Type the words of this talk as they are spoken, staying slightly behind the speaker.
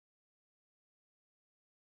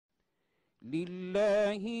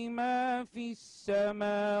لله ما في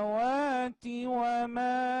السماوات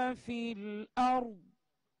وما في الأرض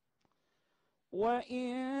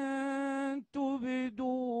وإن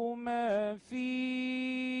تبدوا ما في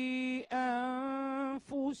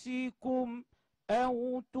أنفسكم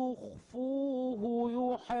أو تخفوه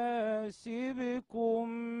يحاسبكم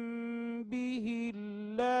به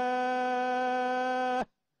الله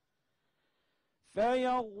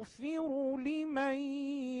فيغفر لمن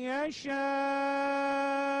يشاء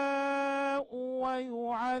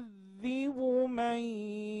ويعذب من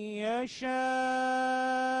يشاء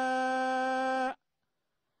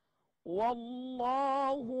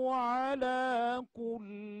والله على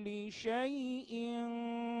كل شيء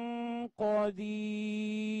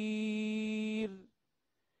قدير.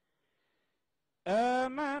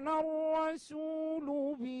 آمن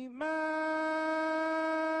الرسول بما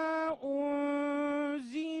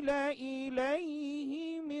أنزل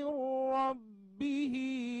إليه من ربه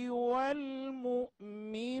والمؤمنون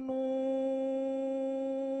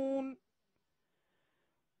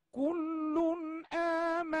كل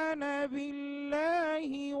آمن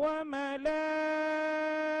بالله وملائكته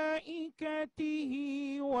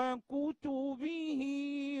وكتبه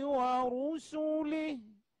ورسله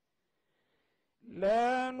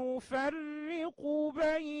لا نفرق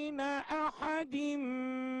بين أحد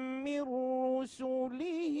من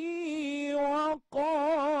رسله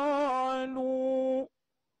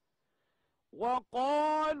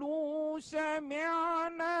وقالوا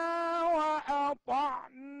سمعنا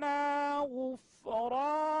وأطعنا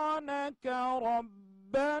غفرانك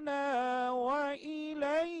ربنا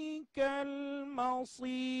وإليك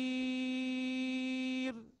المصير.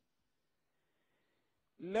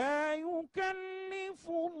 لا يكلف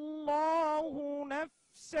الله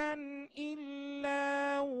نفسا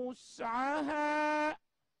إلا وسعها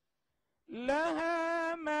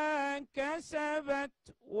لها ما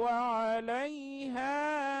كسبت وعليها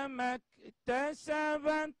ما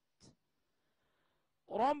اكتسبت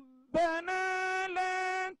ربنا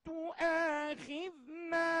لا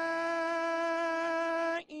تؤاخذنا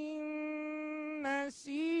إن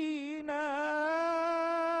نسينا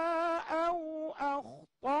أو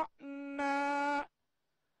أخطأنا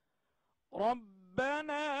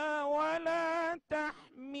ربنا ولا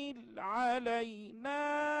تحمل علينا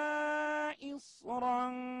إصرا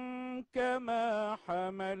كما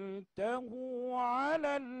حملته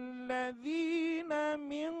على الذين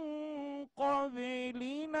من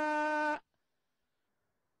قبلنا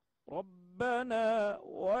ربنا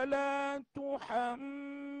ولا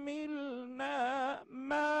تحملنا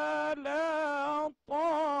ما لا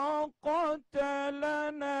طاقة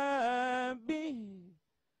لنا به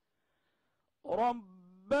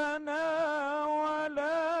ربنا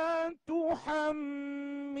ولا تحملنا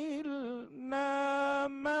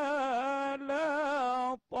ما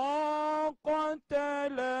لا طاقة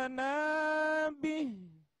لنا به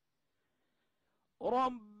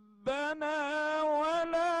ربنا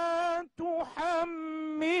ولا تحملنا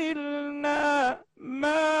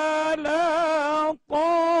ما لا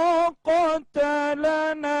طاقة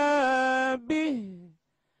لنا به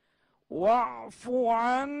واعف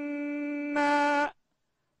عنا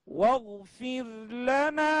واغفر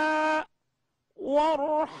لنا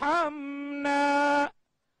وارحمنا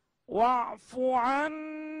واعف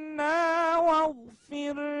عنا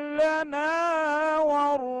واغفر لنا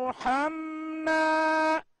وارحمنا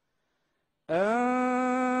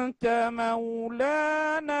أنت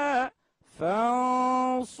مولانا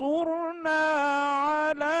فانصرنا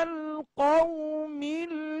على القوم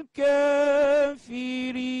الكافرين.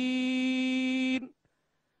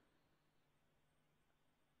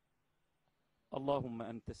 اللهم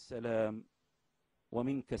أنت السلام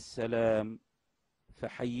ومنك السلام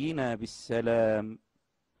فحينا بالسلام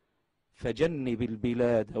فجنب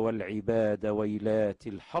البلاد والعباد ويلات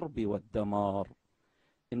الحرب والدمار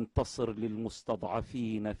انتصر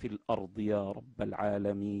للمستضعفين في الأرض يا رب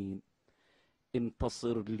العالمين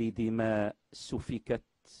انتصر لدماء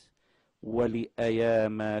سفكت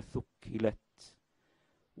ولأيام ثكلت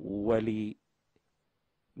ولمن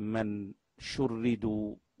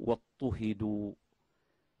شردوا واضطهدوا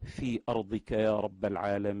في أرضك يا رب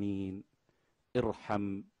العالمين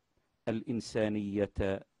ارحم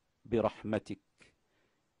الإنسانية برحمتك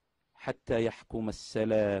حتى يحكم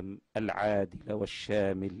السلام العادل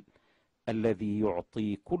والشامل الذي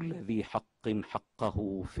يعطي كل ذي حق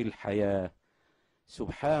حقه في الحياة.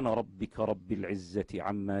 سبحان ربك رب العزة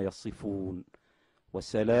عما يصفون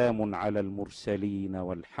وسلام على المرسلين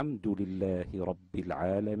والحمد لله رب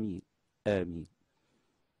العالمين. آمين.